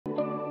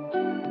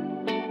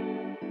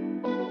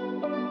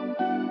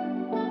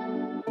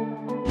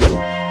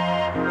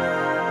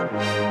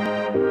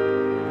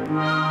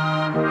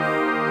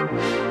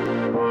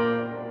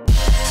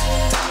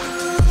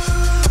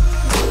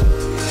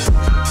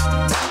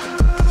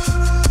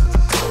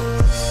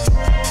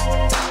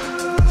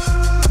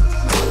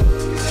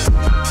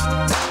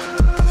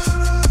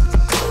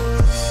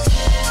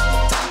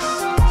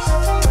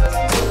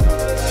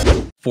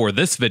For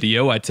this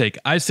video, I take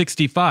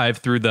I-65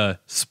 through the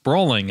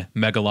sprawling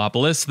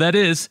megalopolis that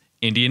is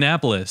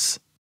Indianapolis.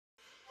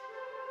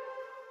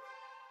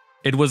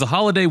 It was a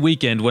holiday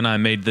weekend when I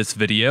made this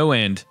video,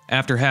 and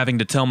after having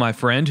to tell my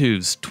friend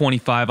who's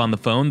 25 on the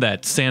phone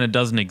that Santa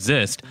doesn't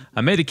exist,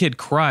 I made a kid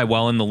cry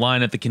while in the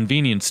line at the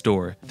convenience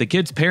store. The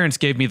kid's parents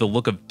gave me the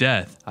look of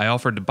death. I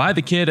offered to buy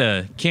the kid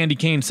a candy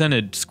cane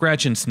scented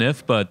scratch and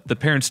sniff, but the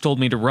parents told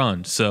me to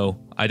run, so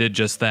I did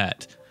just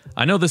that.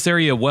 I know this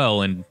area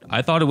well, and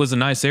I thought it was a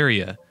nice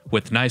area,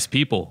 with nice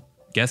people.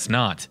 Guess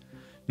not.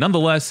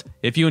 Nonetheless,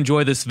 if you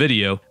enjoy this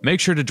video, make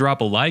sure to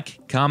drop a like,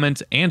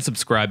 comment, and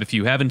subscribe if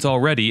you haven't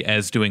already,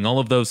 as doing all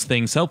of those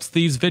things helps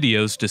these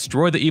videos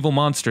destroy the evil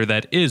monster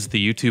that is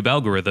the YouTube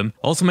algorithm.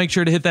 Also make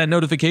sure to hit that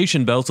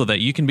notification bell so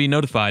that you can be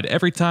notified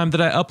every time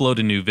that I upload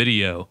a new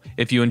video.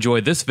 If you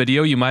enjoyed this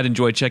video, you might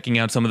enjoy checking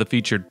out some of the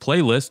featured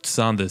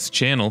playlists on this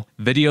channel.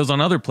 Videos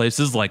on other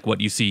places like what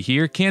you see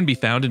here can be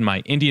found in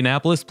my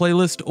Indianapolis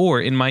playlist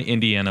or in my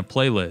Indiana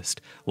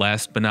playlist.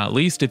 Last but not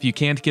least, if you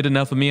can't get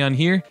enough of me on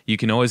here, you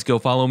can always go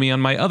follow me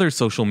on my other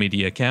social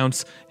media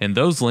accounts, and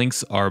those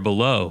links are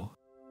below.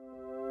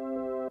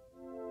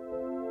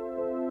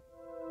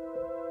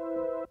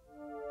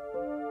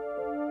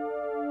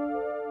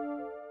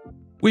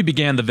 We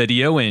began the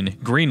video in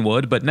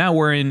Greenwood, but now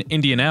we're in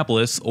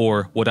Indianapolis,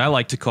 or what I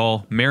like to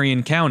call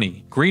Marion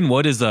County.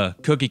 Greenwood is a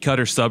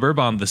cookie-cutter suburb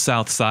on the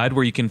south side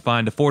where you can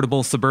find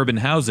affordable suburban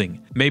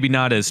housing. Maybe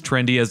not as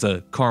trendy as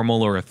a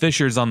Carmel or a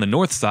Fishers on the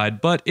north side,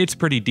 but it's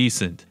pretty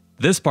decent.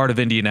 This part of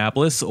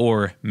Indianapolis,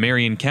 or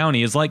Marion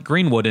County, is like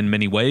Greenwood in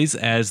many ways,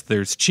 as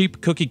there's cheap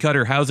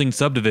cookie-cutter housing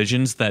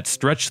subdivisions that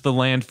stretch the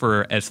land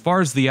for as far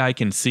as the eye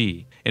can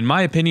see. In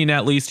my opinion,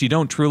 at least, you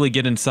don't truly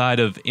get inside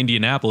of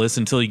Indianapolis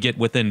until you get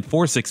within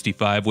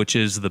 465, which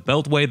is the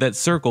beltway that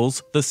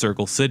circles the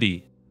Circle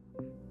City.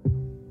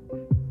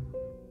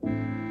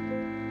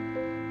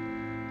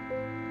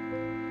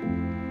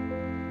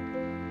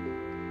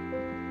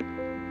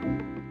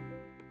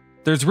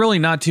 There's really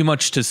not too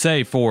much to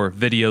say for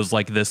videos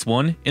like this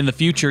one. In the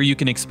future, you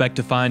can expect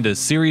to find a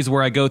series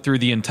where I go through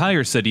the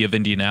entire city of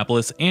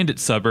Indianapolis and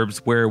its suburbs,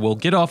 where we'll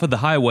get off of the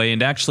highway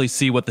and actually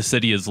see what the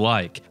city is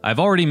like. I've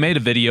already made a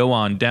video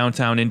on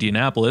downtown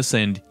Indianapolis,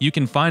 and you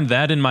can find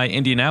that in my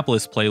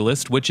Indianapolis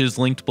playlist, which is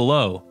linked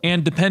below.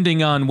 And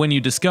depending on when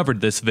you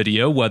discovered this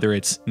video, whether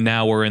it's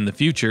now or in the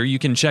future, you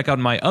can check out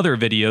my other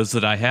videos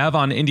that I have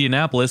on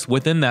Indianapolis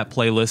within that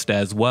playlist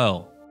as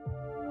well.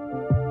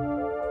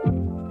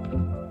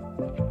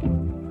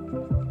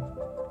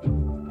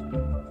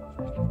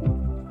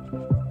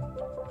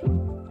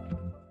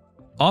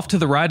 Off to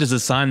the right is a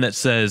sign that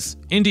says,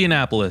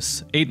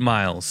 Indianapolis, 8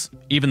 miles.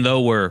 Even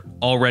though we're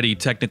already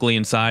technically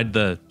inside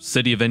the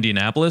city of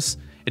Indianapolis,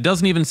 it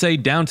doesn't even say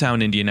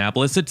downtown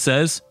Indianapolis, it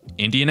says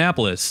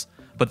Indianapolis.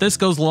 But this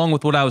goes along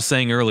with what I was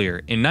saying earlier.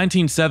 In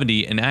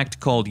 1970, an act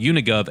called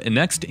Unigov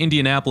annexed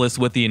Indianapolis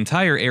with the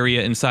entire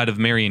area inside of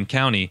Marion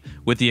County,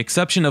 with the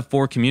exception of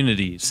 4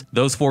 communities.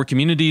 Those 4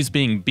 communities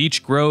being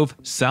Beech Grove,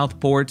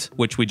 Southport,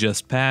 which we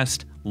just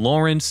passed,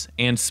 Lawrence,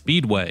 and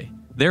Speedway.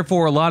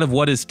 Therefore, a lot of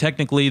what is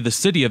technically the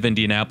city of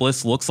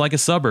Indianapolis looks like a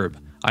suburb.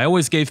 I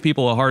always gave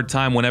people a hard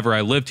time whenever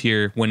I lived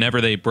here, whenever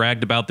they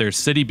bragged about their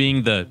city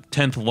being the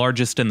 10th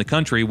largest in the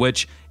country,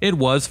 which it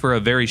was for a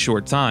very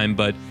short time,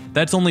 but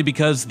that's only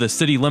because the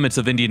city limits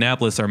of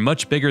Indianapolis are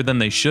much bigger than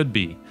they should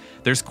be.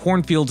 There's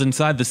cornfields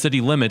inside the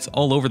city limits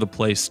all over the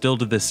place still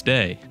to this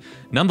day.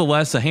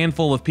 Nonetheless, a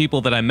handful of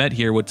people that I met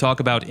here would talk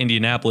about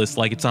Indianapolis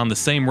like it's on the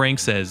same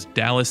ranks as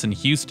Dallas and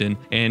Houston,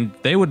 and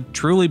they would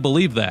truly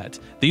believe that.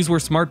 These were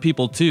smart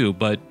people too,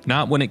 but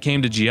not when it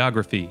came to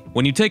geography.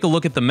 When you take a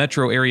look at the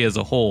metro area as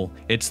a whole,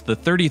 it's the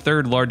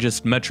 33rd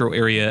largest metro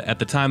area at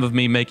the time of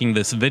me making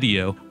this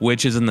video,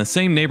 which is in the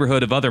same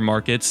neighborhood of other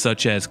markets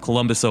such as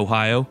Columbus,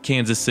 Ohio,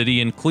 Kansas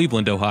City, and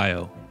Cleveland,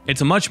 Ohio.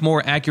 It's a much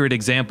more accurate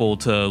example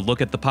to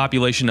look at the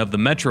population of the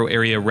metro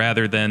area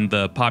rather than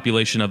the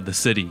population of the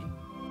city.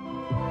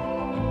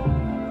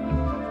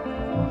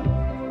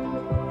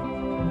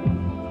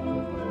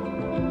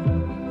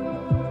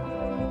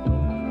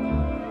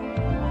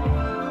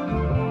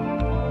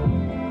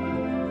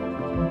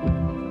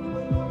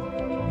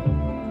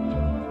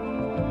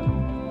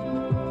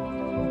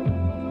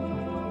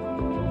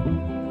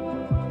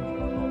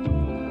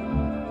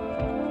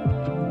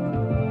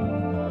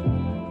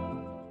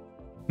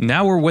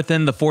 Now we're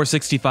within the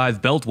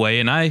 465 Beltway,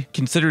 and I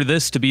consider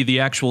this to be the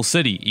actual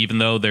city, even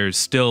though there's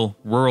still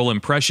rural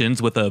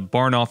impressions with a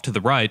barn off to the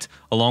right,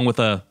 along with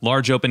a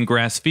large open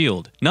grass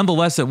field.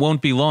 Nonetheless, it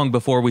won't be long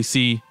before we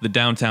see the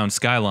downtown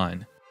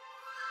skyline.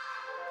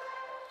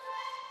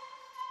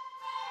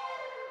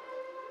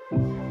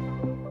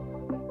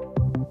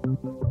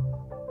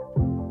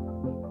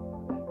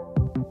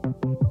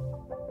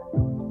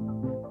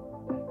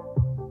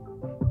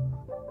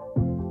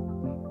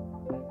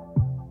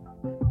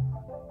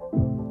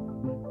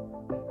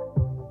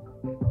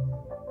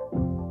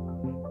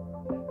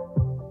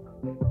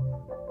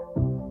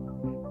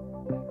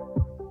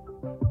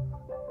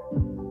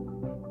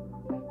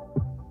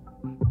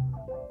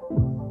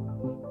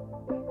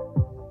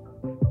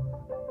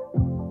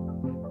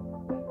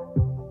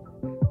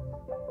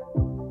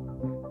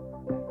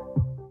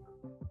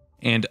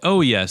 And oh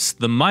yes,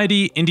 the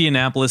mighty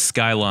Indianapolis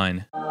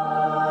skyline.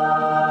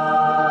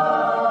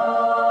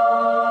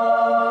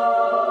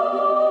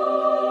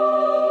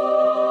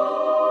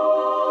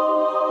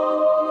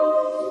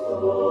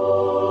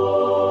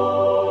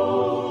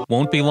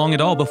 Won't be long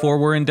at all before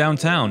we're in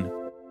downtown.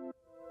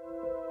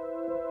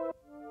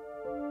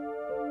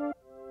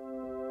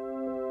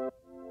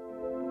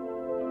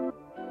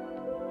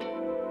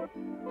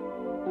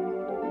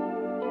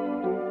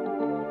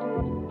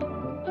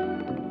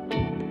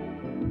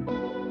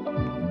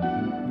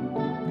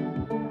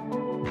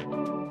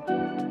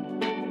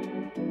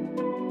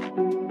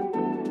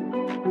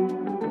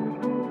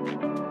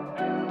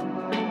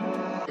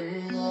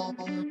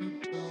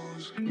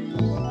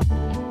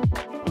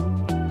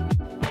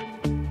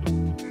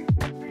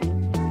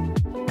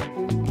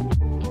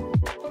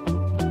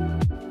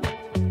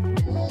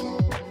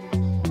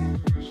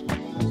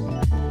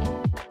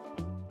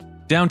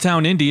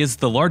 Downtown Indy is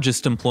the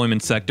largest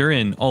employment sector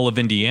in all of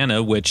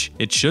Indiana, which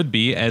it should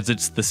be as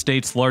it's the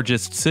state's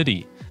largest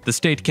city. The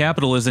state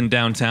capital is in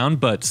downtown,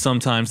 but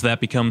sometimes that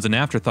becomes an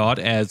afterthought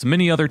as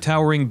many other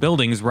towering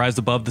buildings rise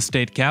above the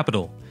state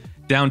capital.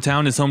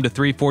 Downtown is home to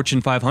 3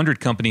 Fortune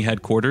 500 company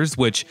headquarters,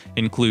 which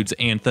includes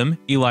Anthem,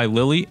 Eli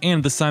Lilly,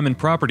 and the Simon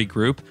Property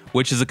Group,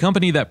 which is a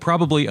company that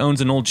probably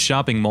owns an old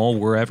shopping mall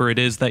wherever it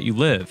is that you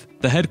live.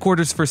 The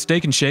headquarters for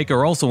Steak 'n Shake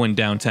are also in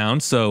downtown,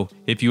 so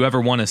if you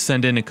ever want to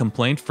send in a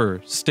complaint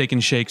for Steak 'n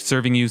Shake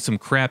serving you some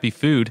crappy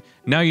food,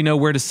 now you know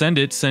where to send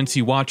it since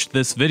you watched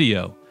this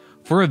video.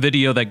 For a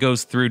video that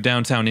goes through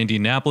downtown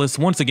Indianapolis,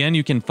 once again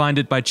you can find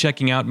it by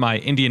checking out my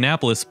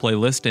Indianapolis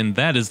playlist, and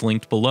that is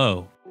linked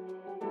below.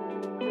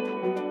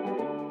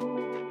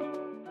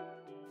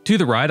 To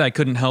the right, I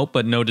couldn't help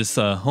but notice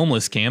a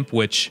homeless camp,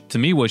 which to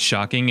me was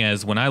shocking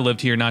as when I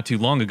lived here not too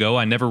long ago,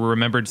 I never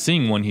remembered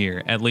seeing one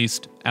here, at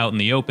least out in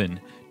the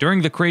open.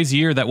 During the crazy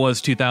year that was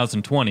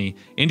 2020,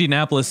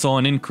 Indianapolis saw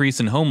an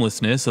increase in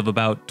homelessness of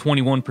about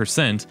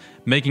 21%,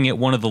 making it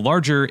one of the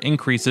larger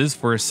increases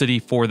for a city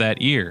for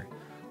that year.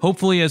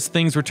 Hopefully, as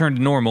things return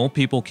to normal,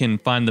 people can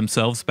find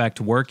themselves back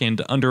to work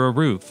and under a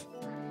roof.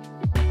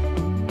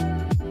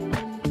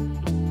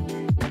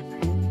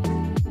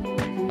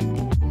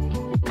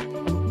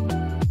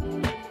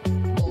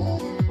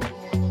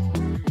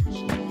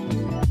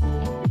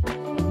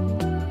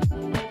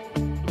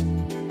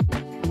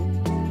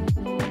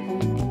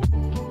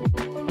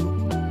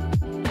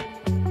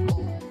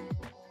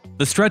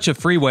 The stretch of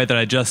freeway that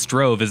I just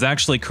drove is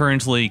actually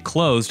currently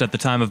closed at the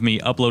time of me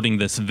uploading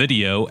this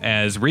video,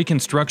 as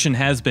reconstruction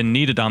has been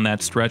needed on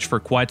that stretch for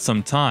quite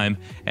some time,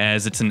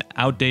 as it's an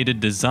outdated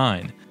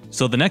design.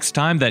 So the next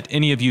time that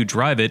any of you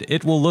drive it,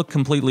 it will look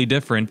completely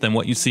different than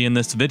what you see in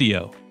this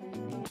video.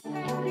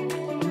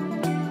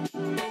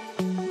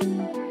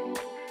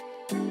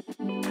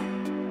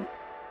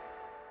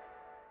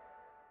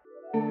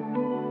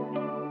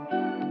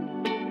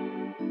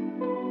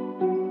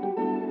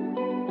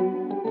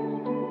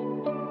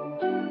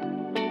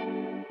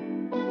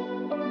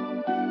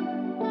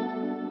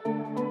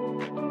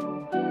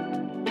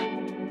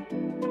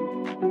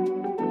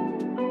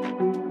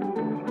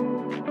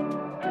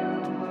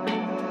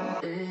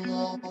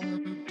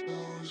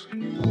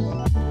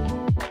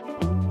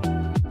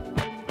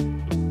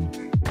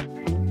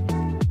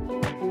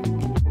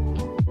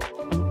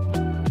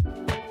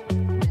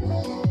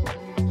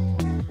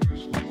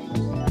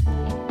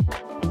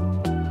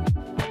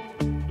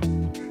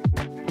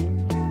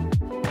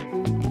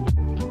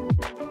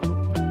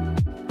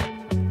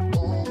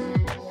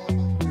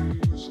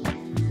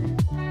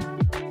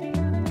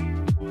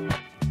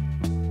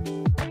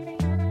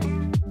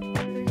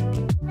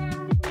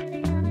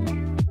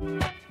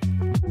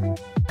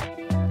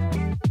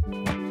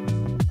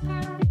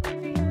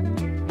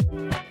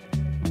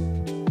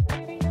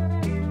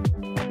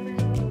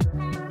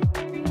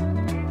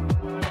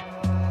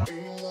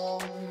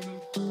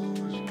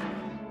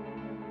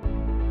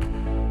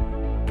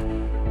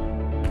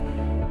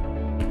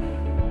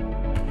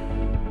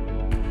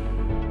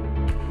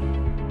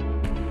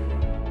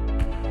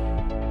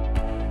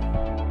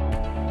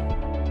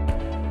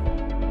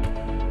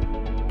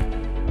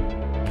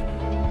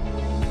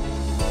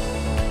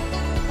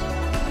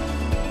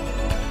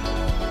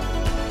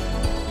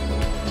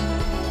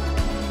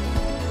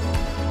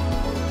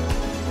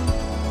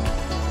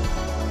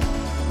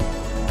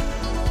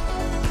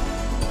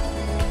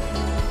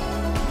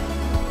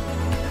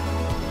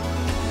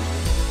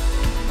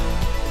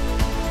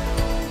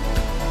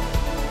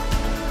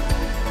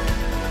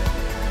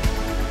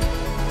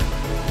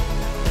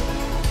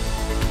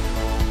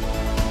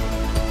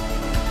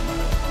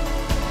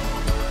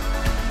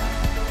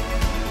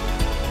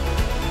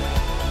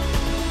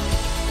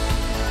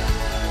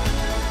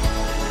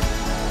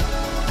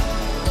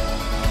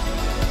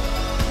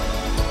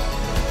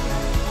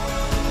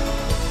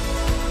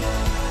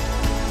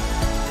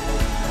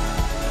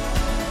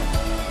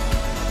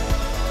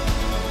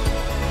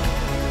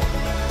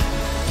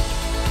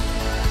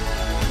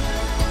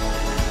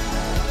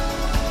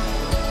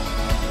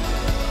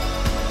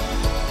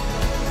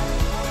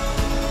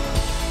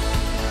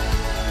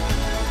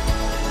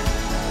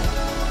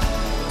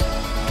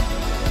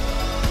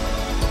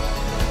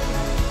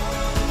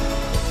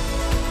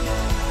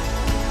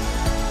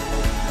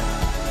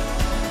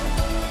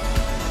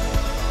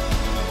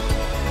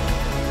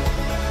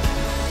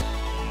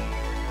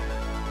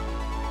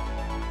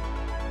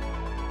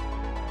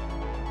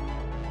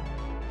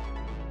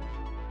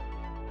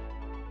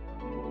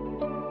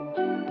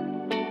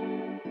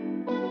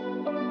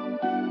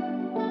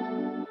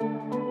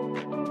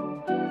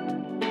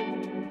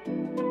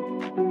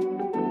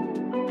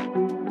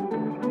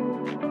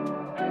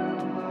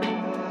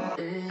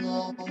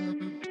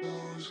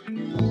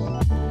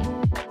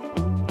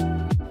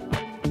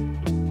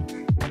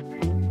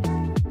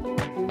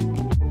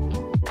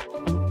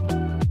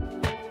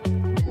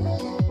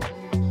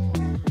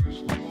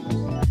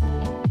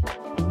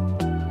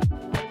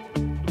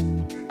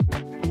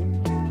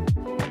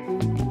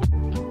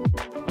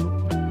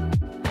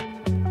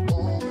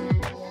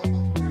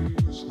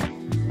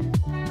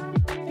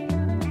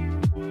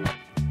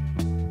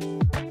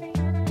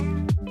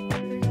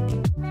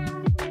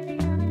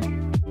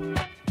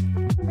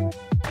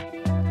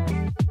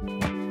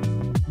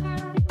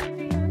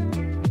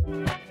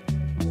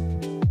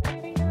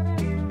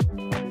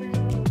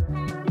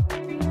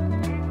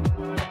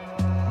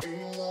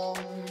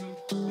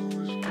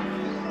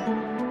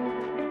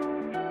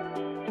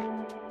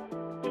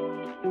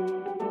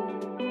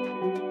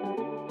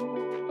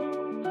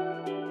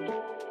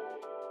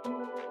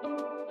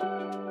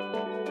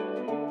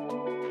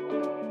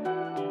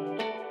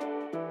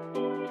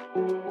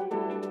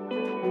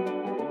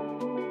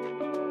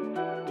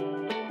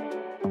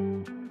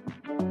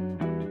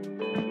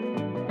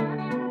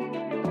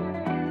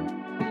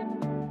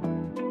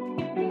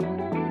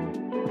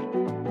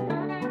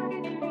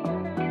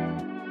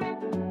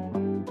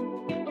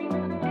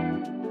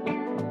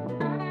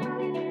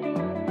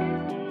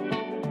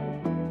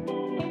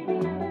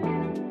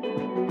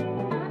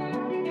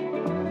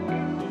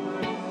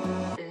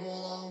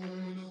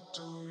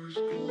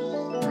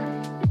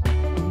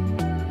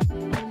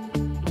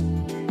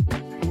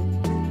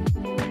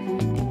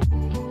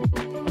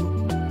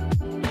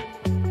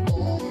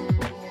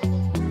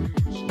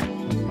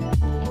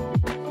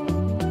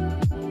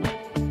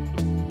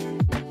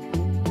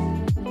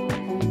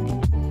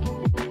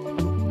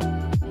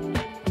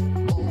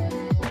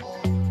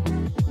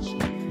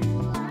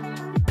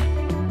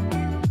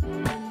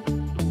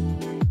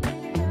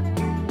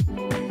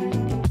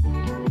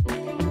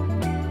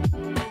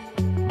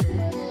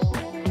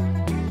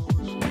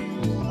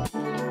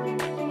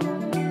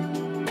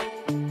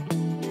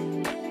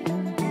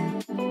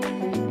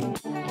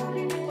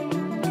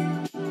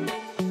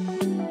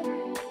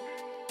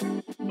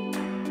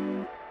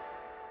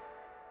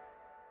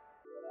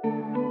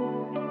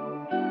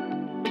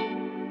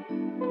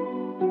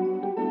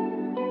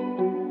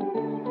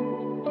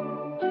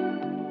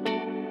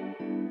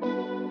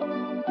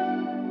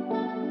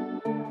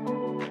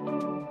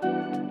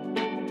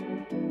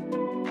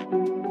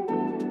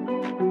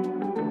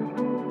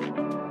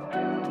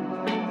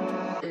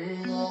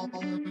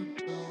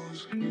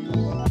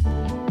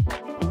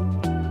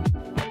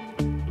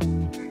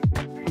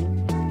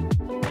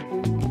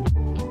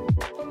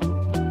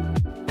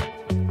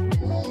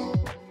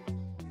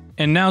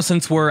 And now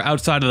since we're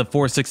outside of the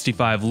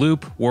 465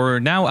 loop, we're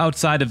now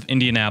outside of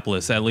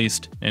Indianapolis, at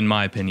least in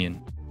my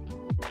opinion.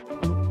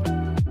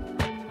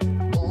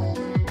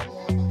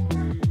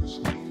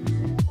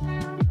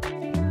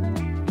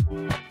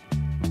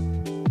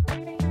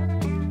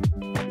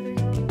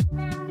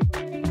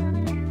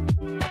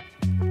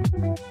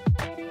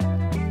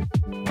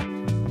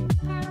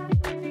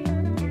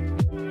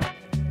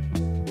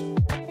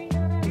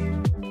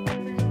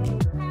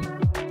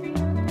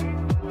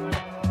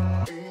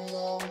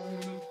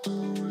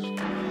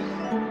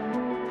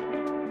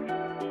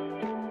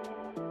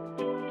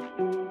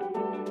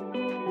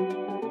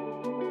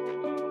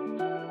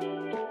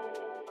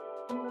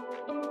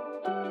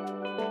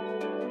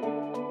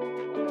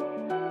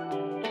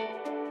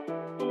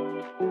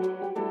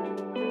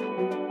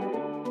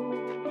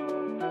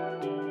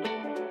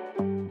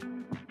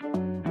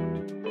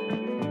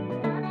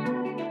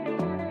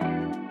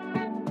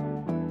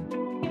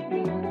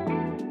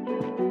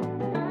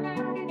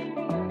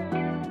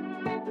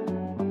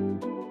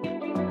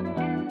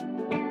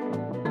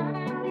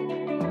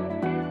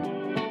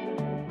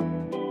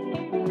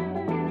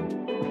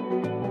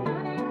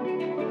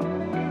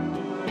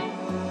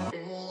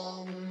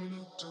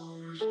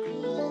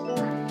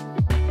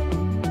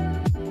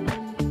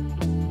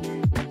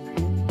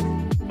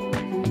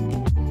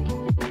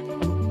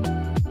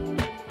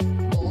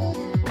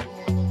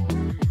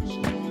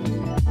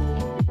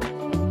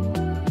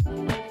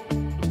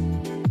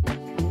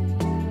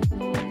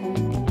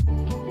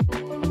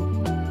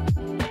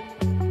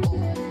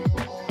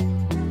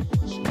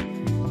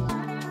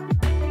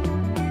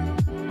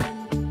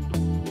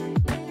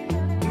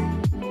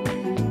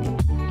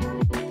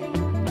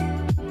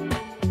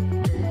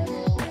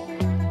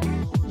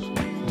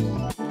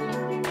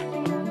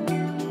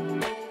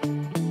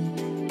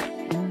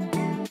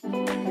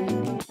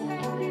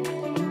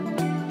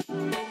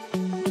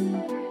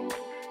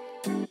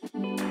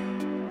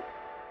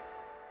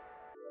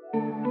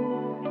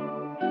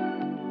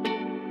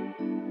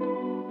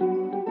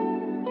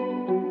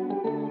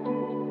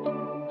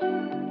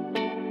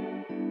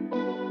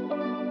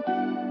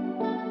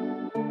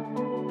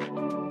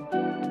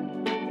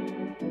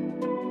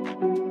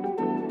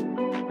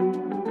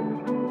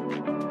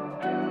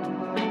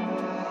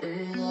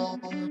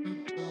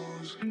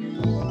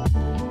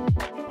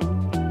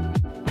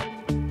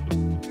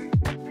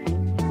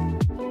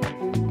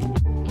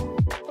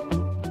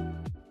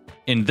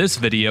 In this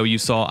video, you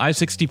saw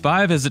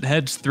I-65 as it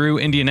heads through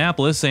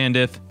Indianapolis, and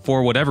if,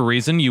 for whatever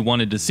reason, you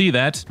wanted to see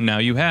that, now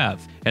you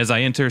have. As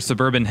I enter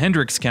suburban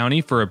Hendricks County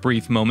for a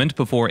brief moment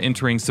before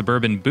entering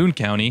suburban Boone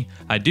County,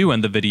 I do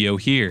end the video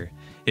here.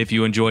 If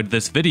you enjoyed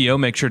this video,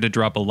 make sure to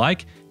drop a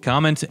like,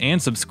 comment,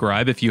 and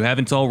subscribe if you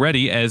haven't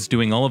already, as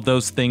doing all of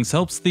those things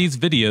helps these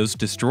videos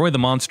destroy the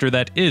monster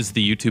that is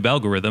the YouTube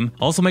algorithm.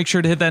 Also make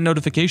sure to hit that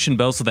notification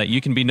bell so that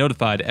you can be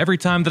notified every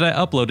time that I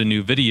upload a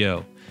new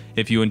video.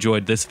 If you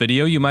enjoyed this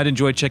video, you might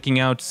enjoy checking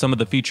out some of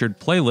the featured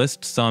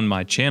playlists on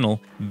my channel.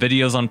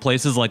 Videos on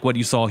places like what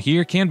you saw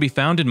here can be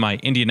found in my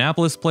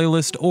Indianapolis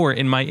playlist or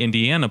in my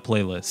Indiana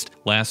playlist.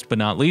 Last but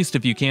not least,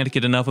 if you can't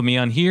get enough of me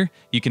on here,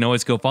 you can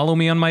always go follow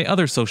me on my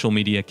other social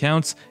media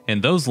accounts,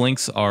 and those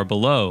links are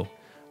below.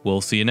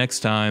 We'll see you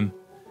next time.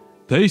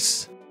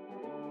 Peace!